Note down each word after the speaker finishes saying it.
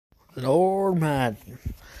Lord mighty.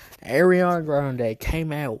 Ariana Grande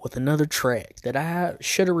came out with another track that I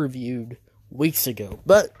should have reviewed weeks ago,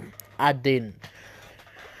 but I didn't.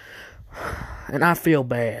 And I feel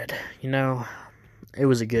bad, It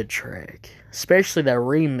was a good track. Especially that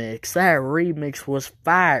remix. That remix was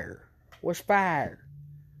fire.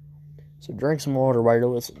 So drink some water while you're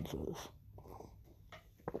listening to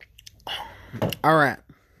this. Alright.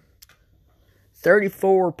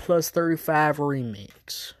 34 plus 35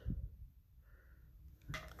 remix.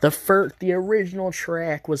 The original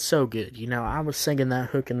track was so good. I was singing that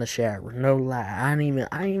hook in the shower. No lie. I ain't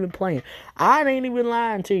even playing. I ain't even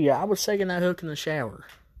lying to you. I was singing that hook in the shower.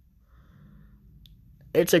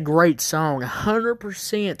 It's a great song.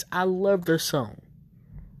 100%. I love this song.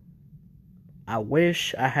 I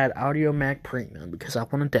wish I had Audio Mac Premium because I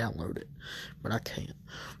want to download it. But I can't.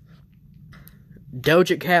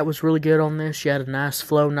 Doja Cat was really good on this. She had a nice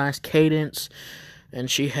flow, nice cadence. And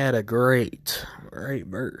she had a great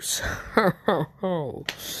verse. I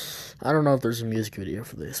don't know if there's a music video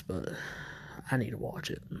for this, but I need to watch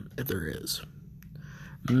it if there is.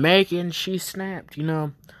 Megan, she snapped. I'm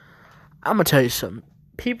going to tell you something.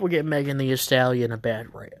 People get Megan Thee Stallion a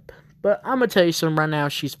bad rap. But I'm going to tell you something right now.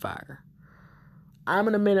 She's fire. I'm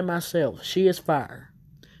going to admit it myself. She is fire.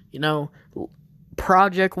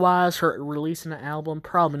 Project-wise, her releasing an album,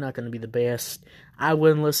 probably not going to be the best. I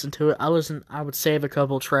wouldn't listen to it. I would save a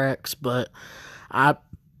couple tracks, but I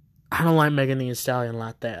don't like Megan Thee Stallion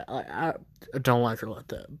like that. I don't like her like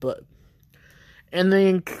that. And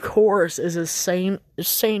the chorus is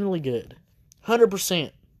insanely good.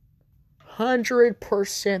 100%.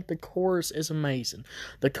 100% the chorus is amazing.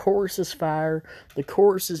 The chorus is fire. The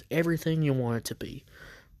chorus is everything you want it to be.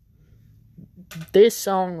 This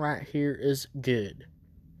song right here is good.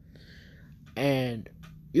 And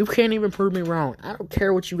you can't even prove me wrong. I don't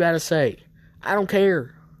care what you gotta say. I don't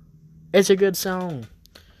care. It's a good song.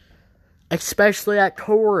 Especially that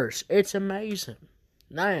chorus. It's amazing.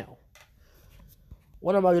 Now,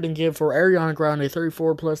 what am I going to give for Ariana Grande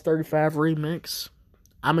 34 plus 35 remix?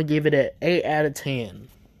 I'm going to give it an 8 out of 10.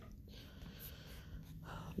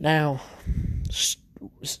 Now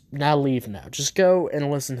leave now. Just go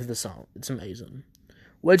and listen to the song. It's amazing.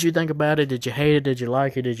 What did you think about it? Did you hate it? Did you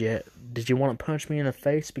like it? Did you want to punch me in the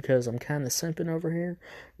face because I'm kind of simping over here?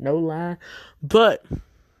 No lie. But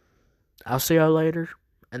I'll see y'all later.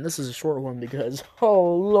 And this is a short one because,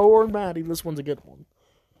 oh Lord mighty, this one's a good one.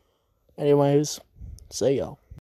 Anyways, see y'all.